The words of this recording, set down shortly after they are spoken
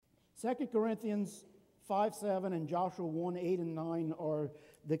2 Corinthians 5:7 and Joshua 1:8 and 9 are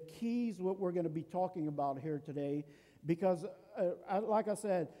the keys what we're going to be talking about here today, because like I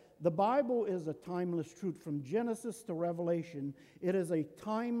said, the Bible is a timeless truth. From Genesis to Revelation, it is a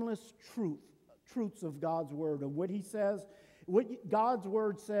timeless truths of God's Word. And what He says, what God's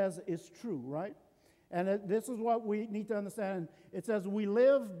Word says is true, right? And this is what we need to understand. It says we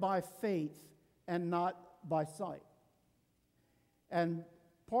live by faith and not by sight. And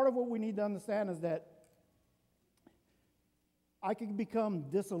part of what we need to understand is that I can become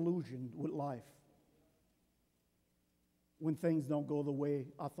disillusioned with life when things don't go the way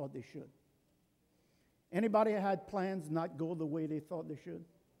I thought they should. Anybody had plans not go the way they thought they should?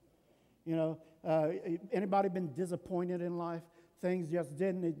 You know, anybody been disappointed in life? Things just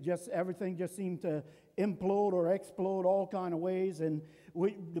didn't. Everything just seemed to implode or explode all kind of ways. And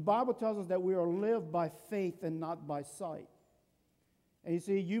the Bible tells us that we are lived by faith and not by sight. And you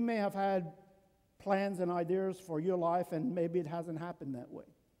see, you may have had plans and ideas for your life, and maybe it hasn't happened that way.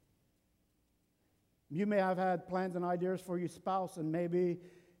 You may have had plans and ideas for your spouse, and maybe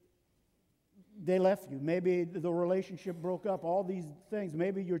they left you. Maybe the relationship broke up, all these things.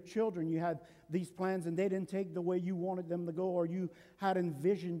 Maybe your children, you had these plans, and they didn't take the way you wanted them to go, or you had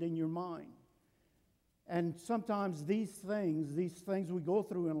envisioned in your mind. And sometimes these things we go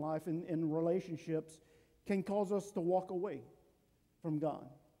through in life, in relationships, can cause us to walk away from God.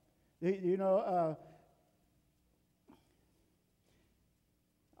 You know,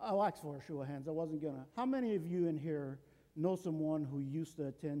 I'll ask for a show of hands. I wasn't going to. How many of you in here know someone who used to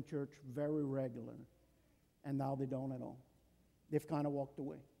attend church very regular and now they don't at all? They've kind of walked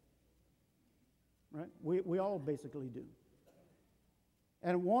away. Right? We all basically do.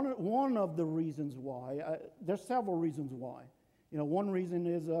 And one of the reasons why, there's several reasons why. You know, one reason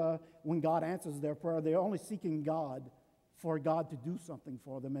is when God answers their prayer, they're only seeking God for God to do something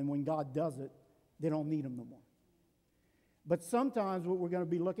for them. And when God does it, they don't need Him no more. But sometimes what we're going to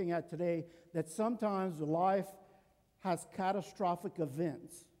be looking at today, that sometimes life has catastrophic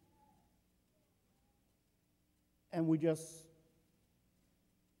events. And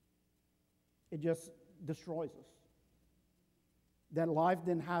it just destroys us. That life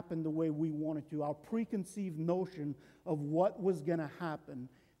didn't happen the way we wanted to. Our preconceived notion of what was going to happen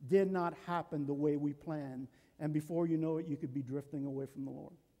did not happen the way we planned. And before you know it, you could be drifting away from the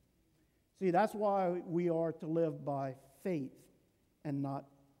Lord. See, that's why we are to live by faith and not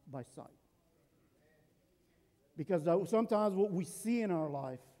by sight. Because sometimes what we see in our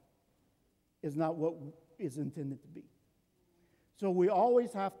life is not what is intended to be. So we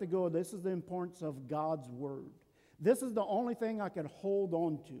always have to go, this is the importance of God's Word. This is the only thing I can hold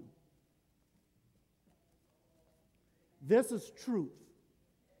on to. This is truth.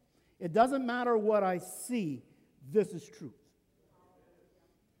 It doesn't matter what I see, this is truth.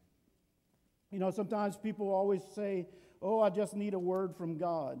 You know, sometimes people always say, oh, I just need a word from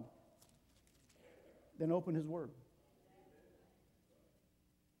God. Then open His Word.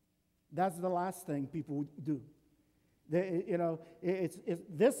 That's the last thing people do.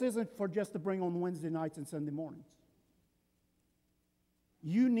 This isn't for just to bring on Wednesday nights and Sunday mornings.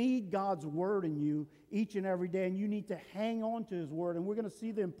 You need God's Word in you each and every day, and you need to hang on to His Word. And we're going to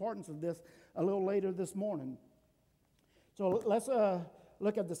see the importance of this a little later this morning. So let's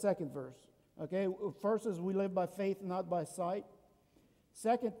look at the second verse. Okay, first is we live by faith, not by sight.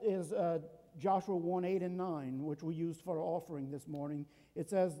 Second is Joshua 1:8 and 9, which we used for our offering this morning. It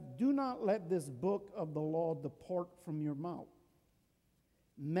says, do not let this book of the law depart from your mouth.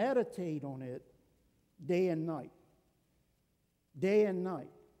 Meditate on it day and night. Day and night.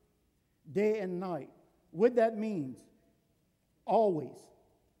 Day and night. What that means, always,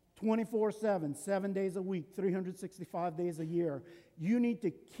 24/7, 7 days a week, 365 days a year. You need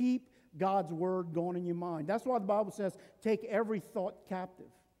to keep God's Word going in your mind. That's why the Bible says, take every thought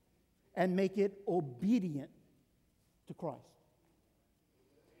captive and make it obedient to Christ.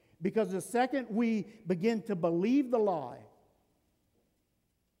 Because the second we begin to believe the lie,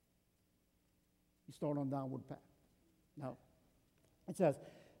 you start on downward path. Now, it says,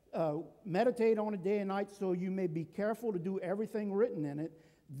 meditate on it day and night so you may be careful to do everything written in it.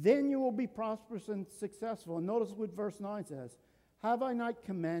 Then you will be prosperous and successful. And notice what verse 9 says. Have I not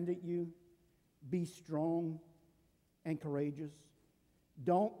commanded you? Be strong and courageous.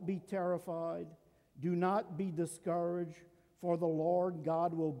 Don't be terrified. Do not be discouraged, for the Lord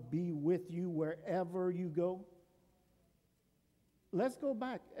God will be with you wherever you go. Let's go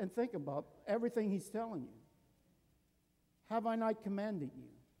back and think about everything He's telling you. Have I not commanded you?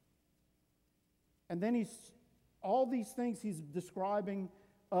 And then all these things He's describing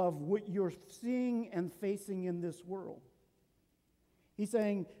of what you're seeing and facing in this world. He's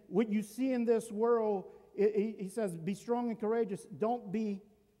saying, what you see in this world, he says, be strong and courageous. Don't be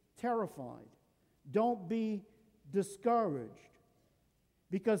terrified. Don't be discouraged.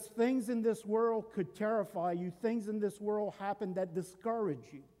 Because things in this world could terrify you. Things in this world happen that discourage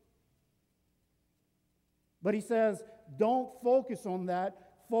you. But he says, don't focus on that.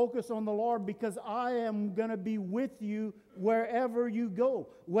 Focus on the Lord, because I am going to be with you wherever you go.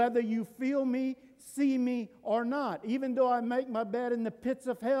 Whether you feel me, see me, or not. Even though I make my bed in the pits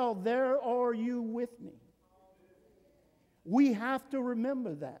of hell, there are you with me. We have to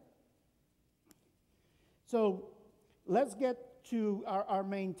remember that. So let's get to our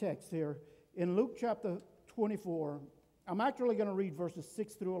main text here. In Luke chapter 24, I'm actually going to read verses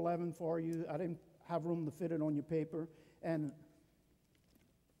 6 through 11 for you. I didn't have room to fit it on your paper. And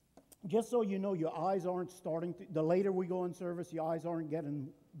just so you know, your eyes aren't starting to, the later we go in service, your eyes aren't getting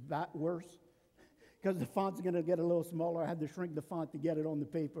that worse. Because the font's going to get a little smaller. I had to shrink the font to get it on the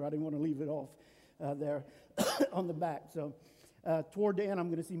paper. I didn't want to leave it off there on the back. So toward the end, I'm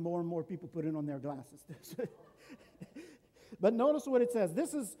going to see more and more people put it on their glasses. But notice what it says.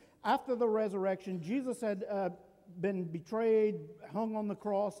 This is after the resurrection. Jesus had been betrayed, hung on the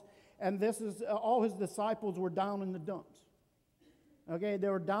cross, and this is all his disciples were down in the dumps. Okay, they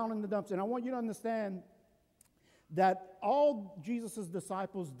were down in the dumps. And I want you to understand that all Jesus'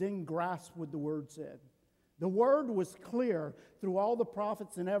 disciples didn't grasp what the Word said. The Word was clear through all the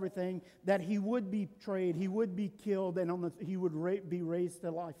prophets and everything that he would be betrayed, he would be killed, and he would be raised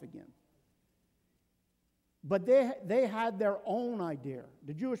to life again. But they had their own idea.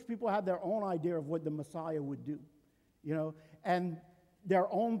 The Jewish people had their own idea of what the Messiah would do, you know, and their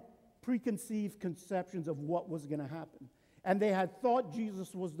own preconceived conceptions of what was going to happen. And they had thought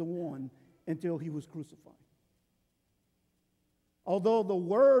Jesus was the one until he was crucified. Although the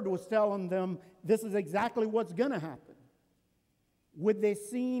Word was telling them this is exactly what's going to happen. What they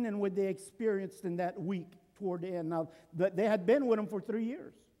seen and what they experienced in that week toward the end. Now, they had been with him for 3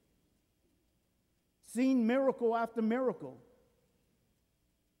 years. Seen miracle after miracle.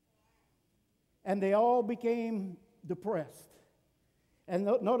 And they all became depressed. And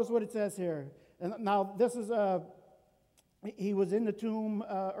notice what it says here. And now, this is he was in the tomb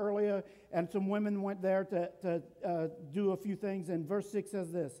earlier, and some women went there to do a few things. And verse 6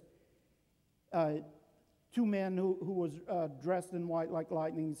 says this. Two men who was dressed in white like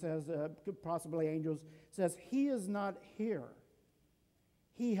lightning, says, possibly angels, says, he is not here.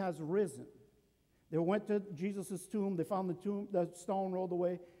 He has risen. They went to Jesus' tomb. They found the stone rolled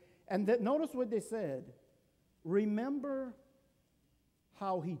away. And notice what they said. Remember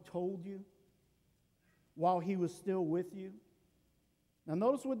how he told you while he was still with you? Now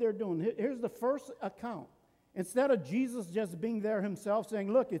notice what they're doing. Here's the first account. Instead of Jesus just being there himself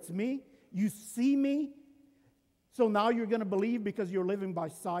saying, look, it's me. You see me. So now you're going to believe because you're living by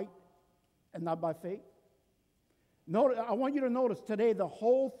sight and not by faith. Notice, I want you to notice today the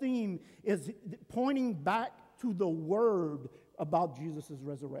whole theme is pointing back to the Word about Jesus'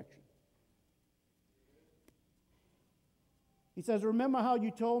 resurrection. He says, remember how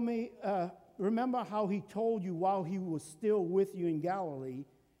you told me, remember how he told you while he was still with you in Galilee,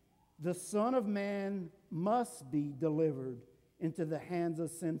 the Son of Man must be delivered into the hands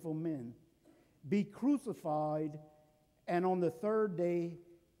of sinful men, be crucified, and on the third day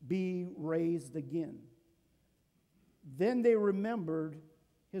be raised again. Then they remembered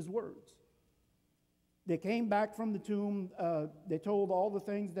his words. They came back from the tomb. They told all the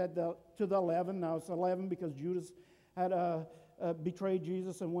things that to the 11. Now it's 11 because Judas had betrayed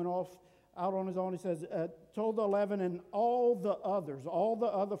Jesus and went off out on his own. He says, told the 11 and all the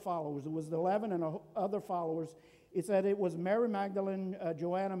other followers. It was the 11 and other followers. It said it was Mary Magdalene,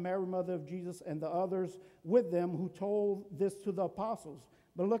 Joanna, Mary, mother of Jesus, and the others with them who told this to the apostles.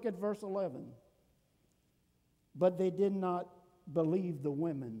 But look at verse 11. But they did not believe the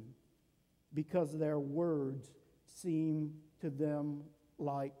women because their words seemed to them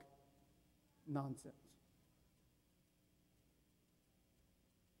like nonsense.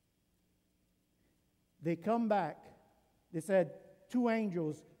 They come back. They said, 2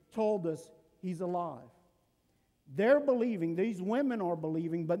 angels told us he's alive. They're believing. These women are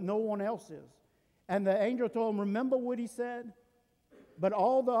believing, but no one else is. And the angel told them, remember what he said? But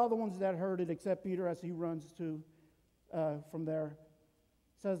all the other ones that heard it, except Peter as he runs to from there,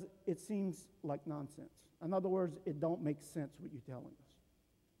 says it seems like nonsense. In other words, it don't make sense what you're telling us.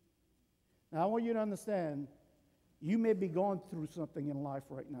 Now, I want you to understand, you may be going through something in life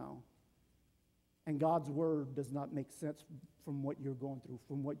right now, and God's word does not make sense from what you're going through,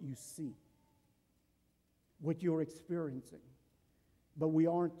 from what you see, what you're experiencing. But we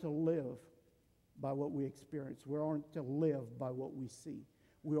aren't to live by what we experience. We aren't to live by what we see.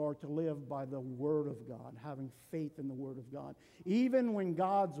 We are to live by the Word of God, having faith in the Word of God, even when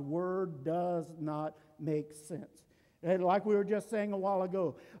God's Word does not make sense. And like we were just saying a while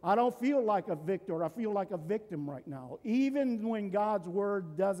ago, I don't feel like a victor. I feel like a victim right now. Even when God's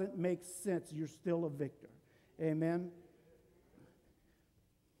Word doesn't make sense, you're still a victor. Amen?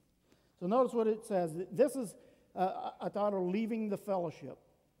 So notice what it says. This is a title, Leaving the Fellowship.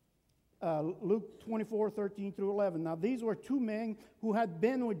 Luke 24:13 through 11. Now, these were two men who had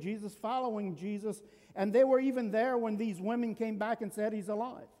been with Jesus, following Jesus, and they were even there when these women came back and said he's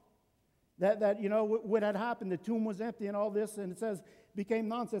alive. That what had happened, the tomb was empty and all this, and it says, became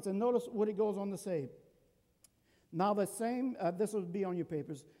nonsense. And notice what it goes on to say. Now the same, this will be on your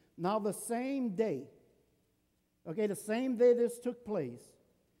papers. Now the same day, the same day this took place,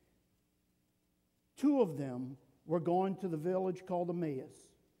 two of them were going to the village called Emmaus,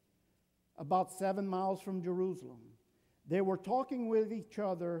 about 7 miles from Jerusalem. They were talking with each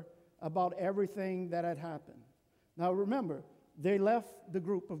other about everything that had happened. Now remember, they left the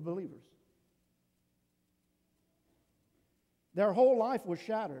group of believers. Their whole life was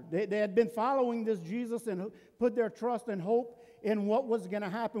shattered. They had been following this Jesus and put their trust and hope in what was going to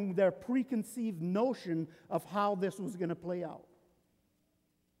happen, their preconceived notion of how this was going to play out.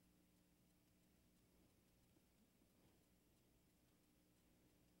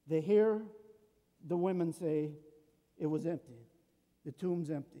 They hear the women say, it was empty. The tomb's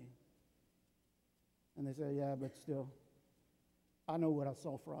empty. And they say, yeah, but still, I know what I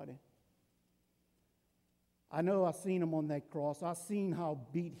saw Friday. I know I seen him on that cross. I seen how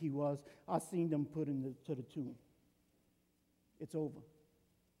beat he was. I seen them put into the tomb. It's over.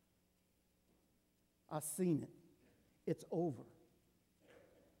 I seen it. It's over.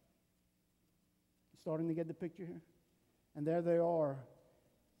 Starting to get the picture here? And there they are,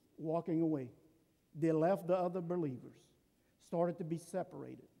 walking away. They left the other believers, started to be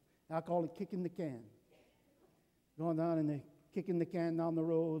separated. I call it kicking the can. Going down and they kicking the can down the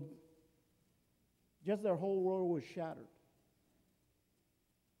road. Just their whole world was shattered.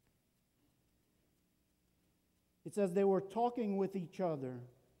 It says they were talking with each other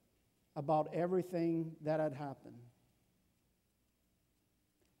about everything that had happened.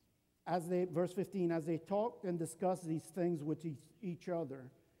 Verse 15, as they talked and discussed these things with each other,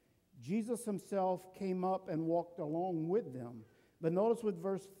 Jesus himself came up and walked along with them. But notice what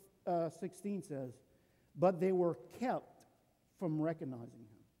verse 16 says, but they were kept from recognizing him.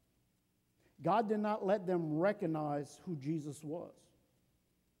 God did not let them recognize who Jesus was.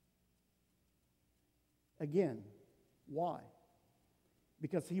 Again, why?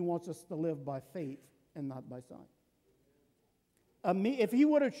 Because he wants us to live by faith and not by sight. If he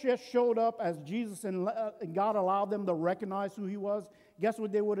would have just showed up as Jesus and God allowed them to recognize who he was, guess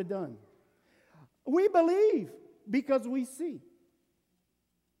what they would have done? We believe because we see.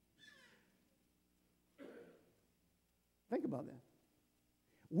 Think about that.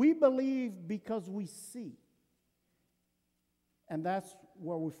 We believe because we see. And that's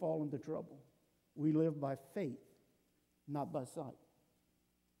where we fall into trouble. We live by faith, not by sight.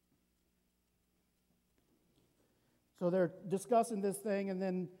 So they're discussing this thing, and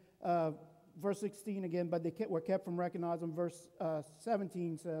then verse 16 again, but they were kept from recognizing. Verse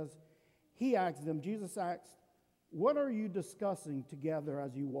 17 says, Jesus asked, what are you discussing together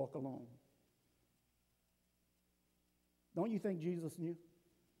as you walk along? Don't you think Jesus knew?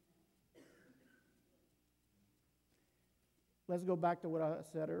 Let's go back to what I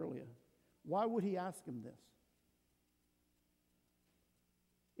said earlier. Why would he ask him this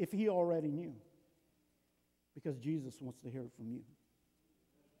if he already knew? Because Jesus wants to hear it from you.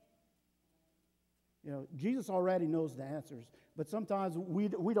 Jesus already knows the answers, but sometimes we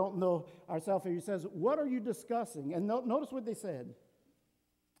don't know ourselves. He says, what are you discussing? And notice what they said.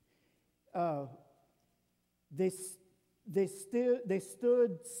 They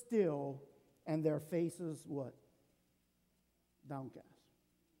stood still, and their faces, what? Downcast.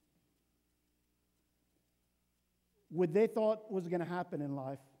 What they thought was going to happen in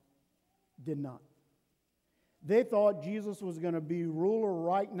life did not. They thought Jesus was going to be ruler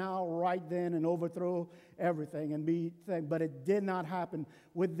right now, right then, and overthrow everything but it did not happen.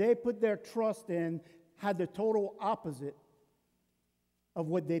 What they put their trust in had the total opposite of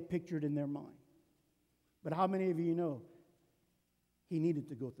what they pictured in their mind. But how many of you know he needed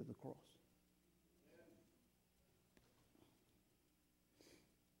to go to the cross?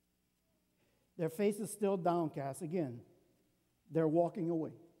 Their faces still downcast. Again, they're walking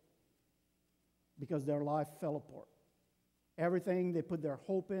away because their life fell apart. Everything they put their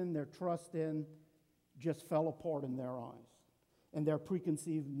hope in, their trust in, just fell apart in their eyes and their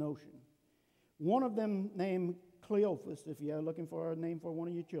preconceived notion. One of them named Cleophas, if you're looking for a name for one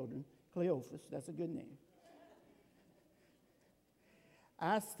of your children, Cleophas, that's a good name,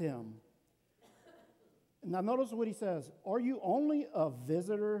 asked him, now notice what he says, are you only a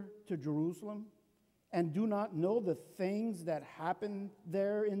visitor to Jerusalem and do not know the things that happen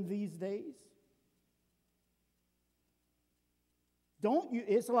there in these days? Don't you,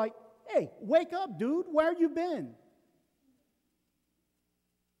 it's like, hey, wake up, dude, where you been?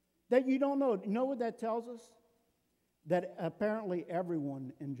 That you don't know. You know what that tells us? That apparently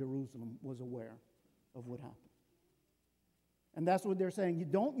everyone in Jerusalem was aware of what happened. And that's what they're saying.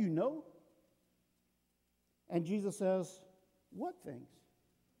 Don't you know? And Jesus says, what things?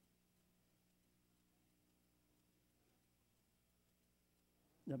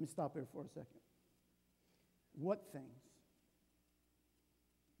 Let me stop here for a second. What things?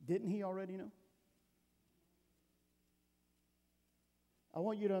 Didn't he already know? I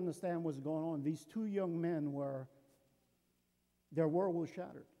want you to understand what's going on. These two young men their world was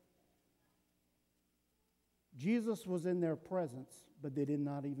shattered. Jesus was in their presence, but they did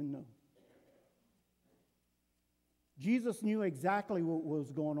not even know. Jesus knew exactly what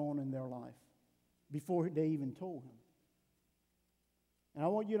was going on in their life before they even told him. And I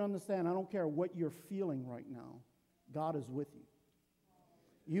want you to understand, I don't care what you're feeling right now, God is with you.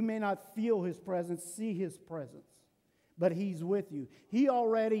 You may not feel his presence, see his presence, but he's with you. He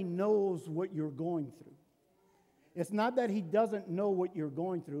already knows what you're going through. It's not that he doesn't know what you're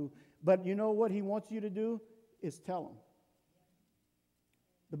going through, but you know what he wants you to do is tell him.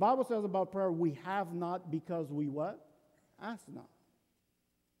 The Bible says about prayer, we have not because we what? Ask not.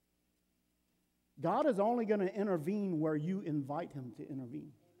 God is only going to intervene where you invite him to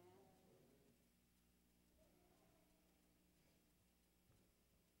intervene.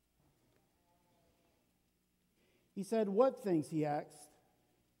 He said, what things, he asked,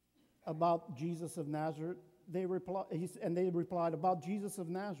 about Jesus of Nazareth? They replied, about Jesus of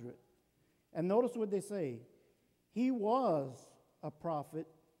Nazareth. And notice what they say. He was a prophet.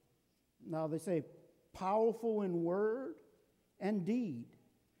 Now they say, powerful in word and deed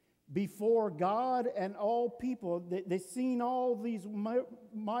before God and all people. They've seen all these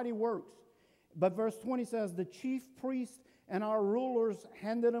mighty works. But verse 20 says, the chief priests and our rulers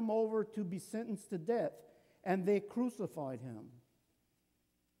handed him over to be sentenced to death, and they crucified him.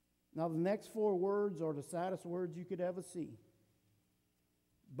 Now the next four words are the saddest words you could ever see.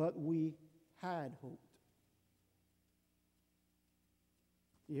 But we had hoped.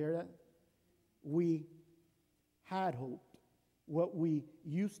 You hear that? We had hoped. What we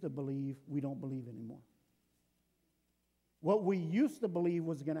used to believe, we don't believe anymore. What we used to believe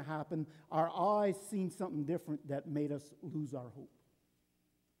was going to happen, our eyes seen something different that made us lose our hope.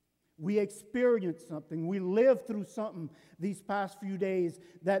 We experienced something, we lived through something these past few days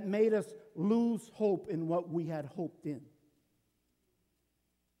that made us lose hope in what we had hoped in.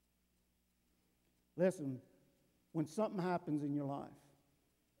 Listen, when something happens in your life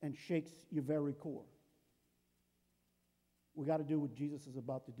and shakes your very core, we got to do what Jesus is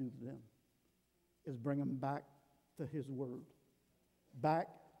about to do to them, is bring them back to his word, back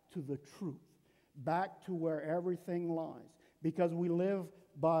to the truth, back to where everything lies, because we live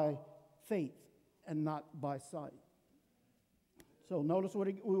by faith and not by sight. So notice what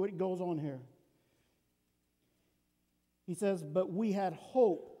it goes on here. He says, but we had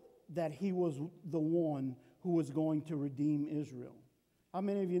hope that he was the one who was going to redeem Israel. How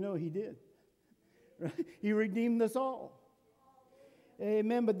many of you know he did? Right? He redeemed us all.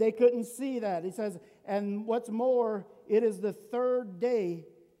 Amen, but they couldn't see that. He says, and what's more, it is the third day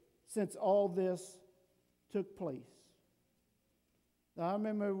since all this took place. Now, I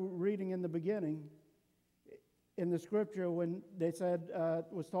remember reading in the beginning, in the scripture, when they said,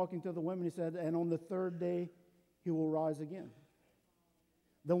 was talking to the women, he said, and on the third day, he will rise again.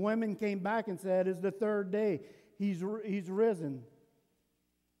 The women came back and said, it's the third day. He's risen.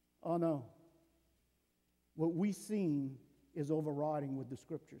 Oh, no. What we've seen is overriding what the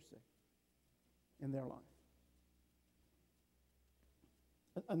scriptures say in their life.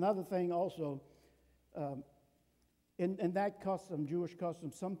 Another thing also, in that custom, Jewish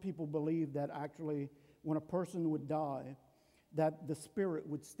custom, some people believe that actually when a person would die, that the spirit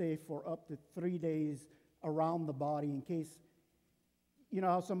would stay for up to 3 days around the body in case, you know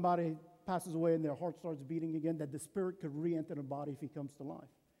how somebody passes away and their heart starts beating again, that the spirit could re-enter the body if he comes to life.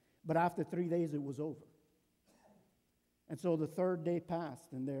 But after 3 days, it was over. And so the third day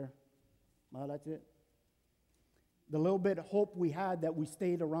passed, and well, that's it. The little bit of hope we had that we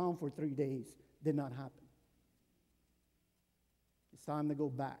stayed around for 3 days did not happen. It's time to go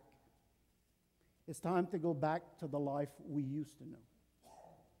back. It's time to go back to the life we used to know.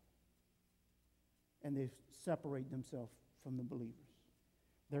 and they separate themselves from the believers.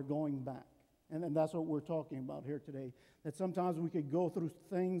 They're going back. And that's what we're talking about here today. That sometimes we could go through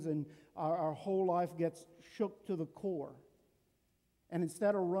things and our whole life gets shook to the core. And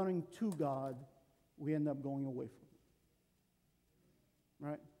instead of running to God, we end up going away from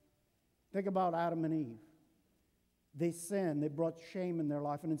Him. Right? Think about Adam and Eve. They sinned. They brought shame in their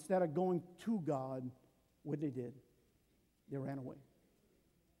life. And instead of going to God, what they did, they ran away.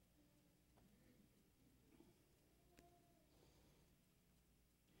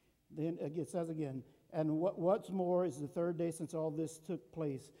 Then it says again, and what's more is the third day since all this took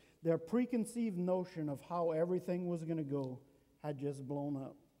place, their preconceived notion of how everything was going to go had just blown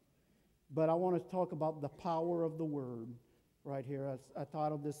up. But I want to talk about the power of the Word right here. I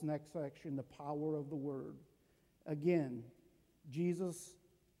titled this next section, The Power of the Word. Again, Jesus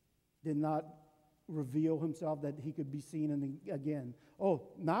did not reveal Himself that He could be seen. And again, oh,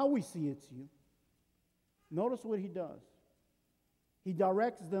 now we see it's you. Notice what He does. He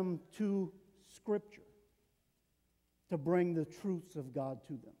directs them to Scripture to bring the truths of God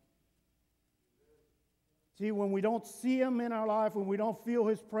to them. See, when we don't see Him in our life, when we don't feel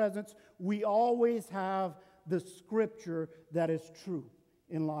His presence, we always have the Scripture that is true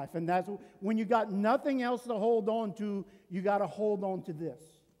in life. And that's when you got nothing else to hold on to, you got to hold on to this.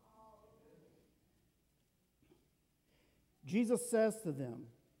 Jesus says to them,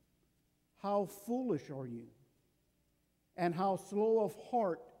 "How foolish are you? And how slow of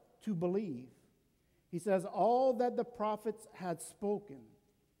heart to believe." He says, all that the prophets had spoken.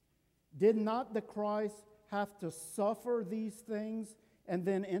 Did not the Christ have to suffer these things and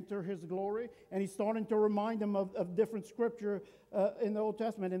then enter His glory? And He's starting to remind them of different scripture in the Old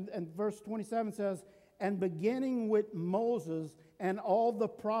Testament. And verse 27 says, and beginning with Moses and all the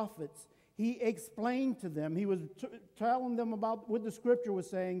prophets, He explained to them, He was telling them about what the scripture was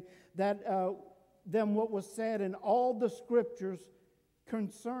saying, that them what was said in all the scriptures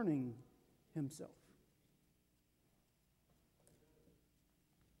concerning Himself.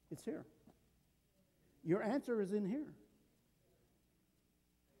 It's here. Your answer is in here.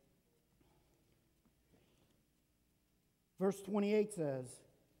 Verse 28 says,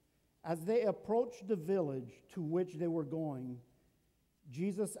 as they approached the village to which they were going,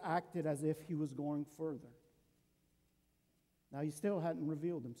 Jesus acted as if He was going further. Now, He still hadn't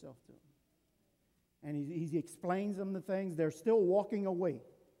revealed Himself to them. And he explains them the things. They're still walking away.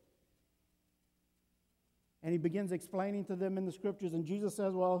 And He begins explaining to them in the scriptures. And Jesus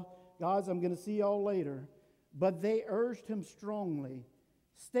says, well, guys, I'm going to see y'all later. But they urged Him strongly,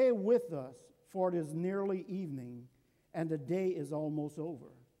 stay with us, for it is nearly evening, and the day is almost over.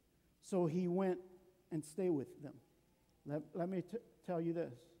 So He went and stayed with them. Let me tell you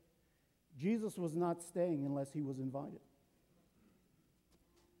this. Jesus was not staying unless He was invited.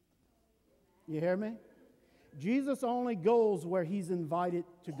 You hear me? Jesus only goes where He's invited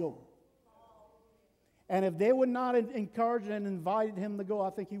to go. And if they would not have encouraged and invited Him to go,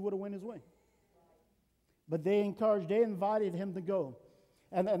 I think He would have went His way. But they invited Him to go.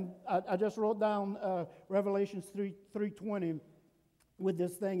 And I just wrote down Revelations 3:20 with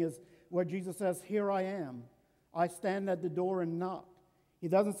this thing is where Jesus says, here I am. I stand at the door and knock. He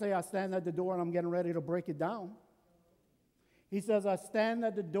doesn't say I stand at the door and I'm getting ready to break it down. He says I stand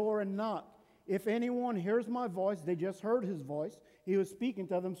at the door and knock. If anyone hears my voice, they just heard His voice. He was speaking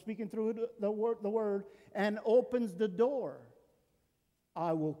to them, speaking through the word, and opens the door.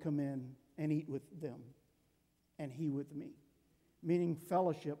 I will come in and eat with them, and He with me. Meaning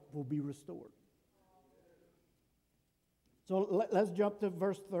fellowship will be restored. So let's jump to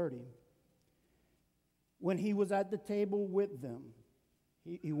verse 30. When He was at the table with them,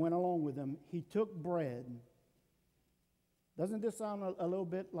 he went along with them. He took bread. Doesn't this sound a little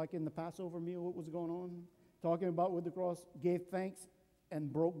bit like in the Passover meal what was going on? Talking about with the cross, gave thanks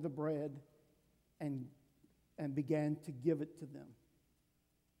and broke the bread and began to give it to them.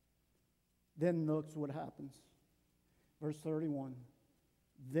 Then notice what happens. Verse 31.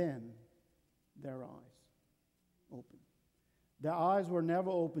 Then their eyes opened. Their eyes were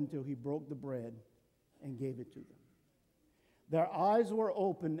never open till He broke the bread and gave it to them. Their eyes were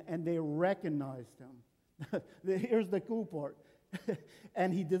open and they recognized Him. Here's the cool part.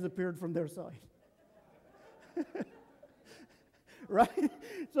 And He disappeared from their sight. Right?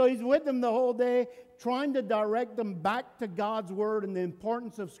 So He's with them the whole day, trying to direct them back to God's Word and the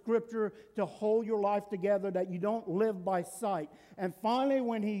importance of Scripture to hold your life together, that you don't live by sight. And finally,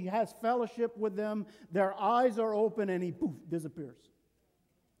 when He has fellowship with them, their eyes are open and He, poof, disappears.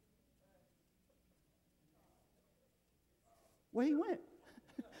 Where He went?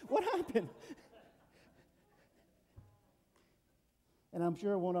 What happened? And I'm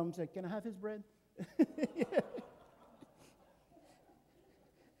sure one of them said, can I have his bread?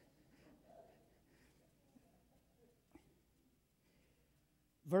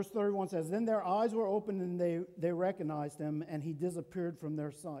 Verse 31 says, Then their eyes were opened and they recognized him, and he disappeared from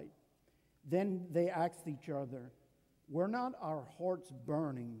their sight. Then they asked each other, Were not our hearts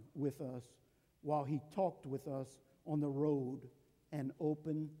burning with us while he talked with us on the road and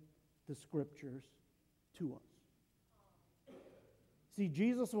opened the scriptures to us? See,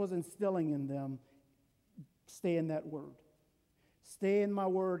 Jesus was instilling in them, stay in that word. Stay in my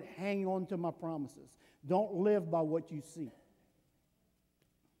word, hang on to my promises. Don't live by what you see.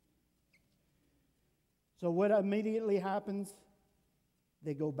 So what immediately happens?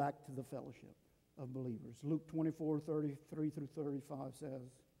 They go back to the fellowship of believers. Luke 24:33 through 35 says,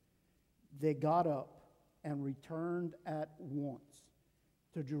 They got up and returned at once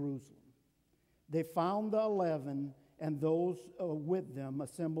to Jerusalem. They found the 11 and those with them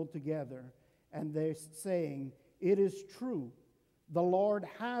assembled together, and they're saying, It is true, the Lord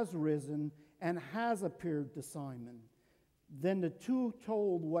has risen and has appeared to Simon. Then the two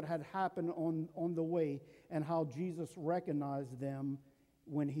told what had happened on the way and how Jesus recognized them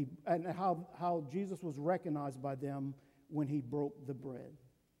and how Jesus was recognized by them when he broke the bread.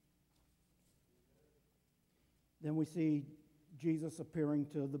 Then we see Jesus appearing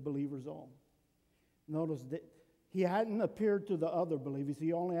to the believers all. Notice that he hadn't appeared to the other believers.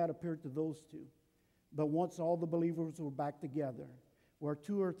 He only had appeared to those two. But once all the believers were back together, where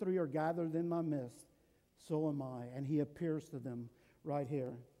 2 or 3 are gathered in my midst, so am I. And he appears to them right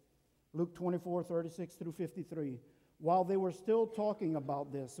here. Luke 24:36 through 53. While they were still talking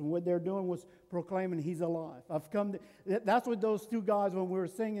about this, and what they're doing was proclaiming he's alive. That's what those two guys, when we were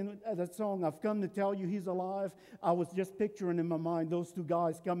singing that song, I've come to tell you he's alive, I was just picturing in my mind those two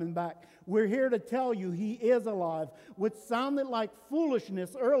guys coming back. We're here to tell you he is alive. What sounded like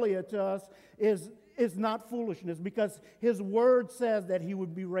foolishness earlier to us is not foolishness, because his word says that he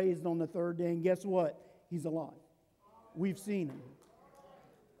would be raised on the third day, and guess what? He's alive. We've seen him.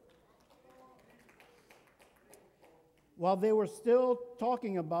 While they were still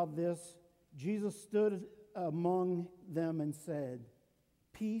talking about this, Jesus stood among them and said,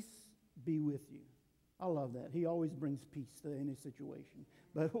 Peace be with you. I love that. He always brings peace to any situation.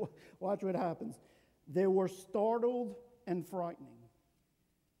 But watch what happens. They were startled and frightened,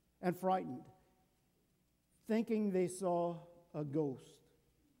 thinking they saw a ghost.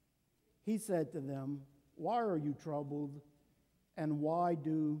 He said to them, Why are you troubled, and why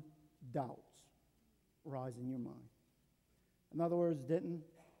do doubts rise in your mind? In other words, didn't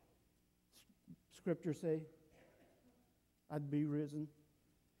Scripture say, I'd be risen?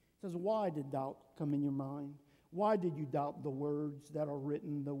 It says, why did doubt come in your mind? Why did you doubt the words that are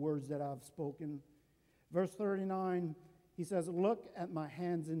written, the words that I've spoken? Verse 39, he says, Look at my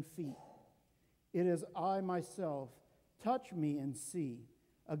hands and feet. It is I myself. Touch me and see.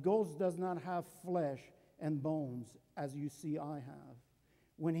 A ghost does not have flesh and bones, as you see I have.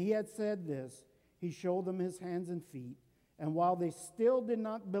 When he had said this, he showed them his hands and feet. And while they still did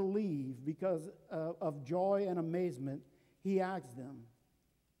not believe because of joy and amazement, he asked them,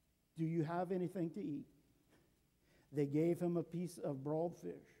 Do you have anything to eat? They gave him a piece of broiled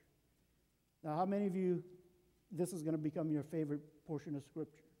fish. Now, how many of you, this is going to become your favorite portion of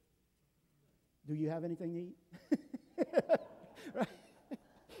Scripture? Do you have anything to eat? Right?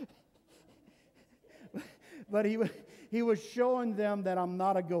 But he was showing them that I'm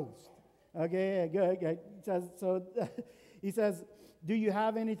not a ghost. Okay, good. So he says, Do you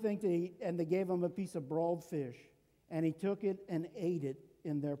have anything to eat? And they gave him a piece of broiled fish. And he took it and ate it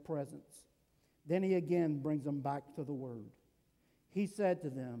in their presence. Then he again brings them back to the word. He said to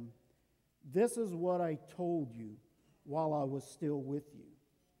them, This is what I told you while I was still with you.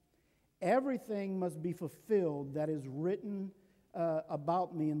 Everything must be fulfilled that is written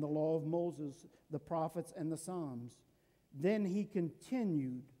about me in the law of Moses, the prophets, and the Psalms. Then he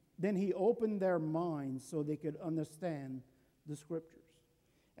opened their minds so they could understand the Scriptures.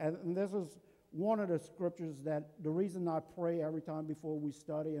 And this is one of the Scriptures that the reason I pray every time before we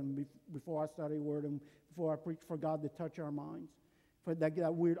study and before I study Word and before I preach, for God to touch our minds, for that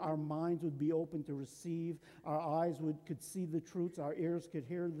our minds would be open to receive, our eyes could see the truths, our ears could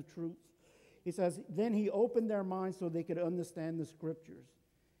hear the truths. He says, then he opened their minds so they could understand the Scriptures.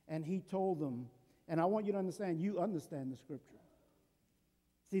 And he told them, and I want you to understand, you understand the Scripture.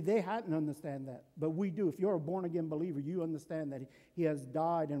 See, they hadn't understand that, but we do. If you're a born-again believer, you understand that he has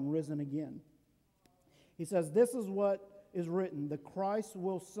died and risen again. He says, this is what is written, the Christ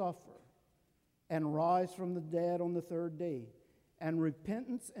will suffer and rise from the dead on the third day, and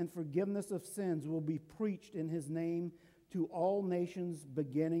repentance and forgiveness of sins will be preached in his name to all nations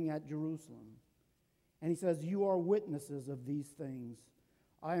beginning at Jerusalem. And he says, you are witnesses of these things.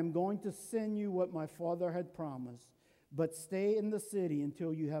 I am going to send you what my Father had promised, but stay in the city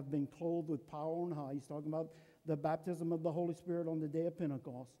until you have been clothed with power on high. He's talking about the baptism of the Holy Spirit on the day of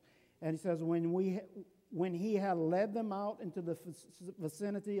Pentecost. And he says, when he had led them out into the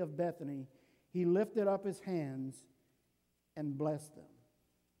vicinity of Bethany, he lifted up his hands and blessed them.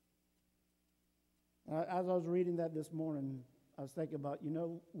 As I was reading that this morning, I was thinking about,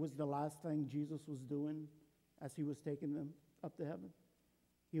 was the last thing Jesus was doing as he was taking them up to heaven?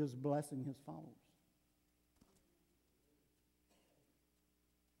 He was blessing his followers.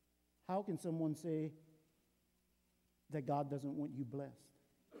 How can someone say that God doesn't want you blessed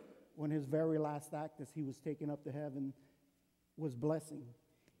when his very last act as he was taken up to heaven was blessing?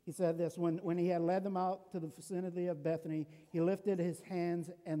 He said this, when he had led them out to the vicinity of Bethany, he lifted his hands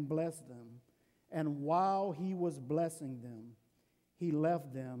and blessed them. And while he was blessing them, he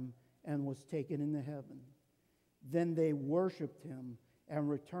left them and was taken into heaven. Then they worshiped him and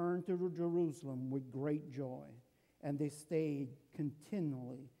returned to Jerusalem with great joy. And they stayed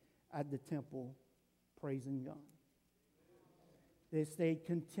continually at the temple praising God. They stayed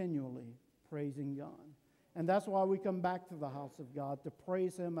continually praising God. And that's why we come back to the house of God, to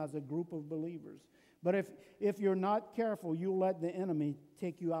praise him as a group of believers. But if you're not careful, you'll let the enemy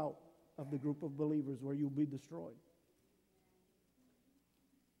take you out of the group of believers where you'll be destroyed.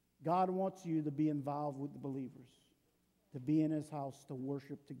 God wants you to be involved with the believers, to be in his house, to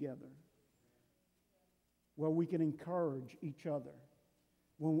worship together, where we can encourage each other.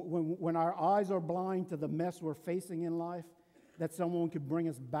 When our eyes are blind to the mess we're facing in life, that someone could bring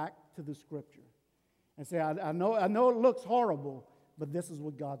us back to the Scripture and say, I know it looks horrible, but this is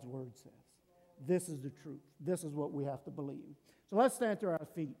what God's Word says. This is the truth. This is what we have to believe. So let's stand to our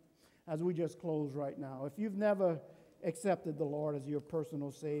feet as we just close right now. If you've never accepted the Lord as your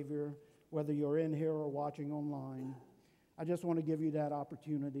personal Savior, whether you're in here or watching online, I just want to give you that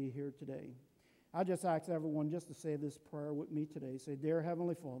opportunity here today. I just ask everyone just to say this prayer with me today. Say, Dear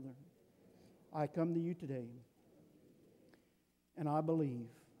Heavenly Father, I come to you today, and I believe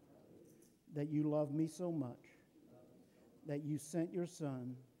that you love me so much that you sent your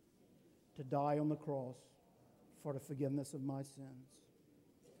Son to die on the cross for the forgiveness of my sins.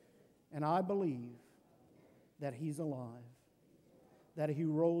 And I believe that he's alive, that he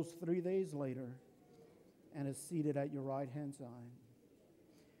rose 3 days later and is seated at your right-hand side.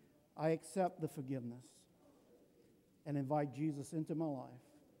 I accept the forgiveness and invite Jesus into my life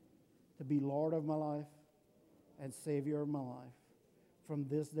to be Lord of my life and Savior of my life from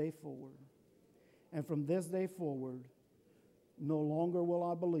this day forward. And from this day forward, no longer will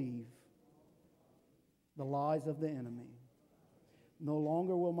I believe the lies of the enemy. No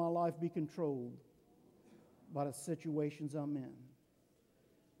longer will my life be controlled by the situations I'm in,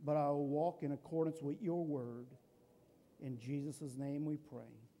 but I will walk in accordance with your word. In Jesus' name we pray.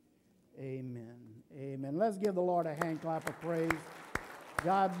 Amen. Amen. Let's give the Lord a hand clap of praise.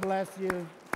 God bless you.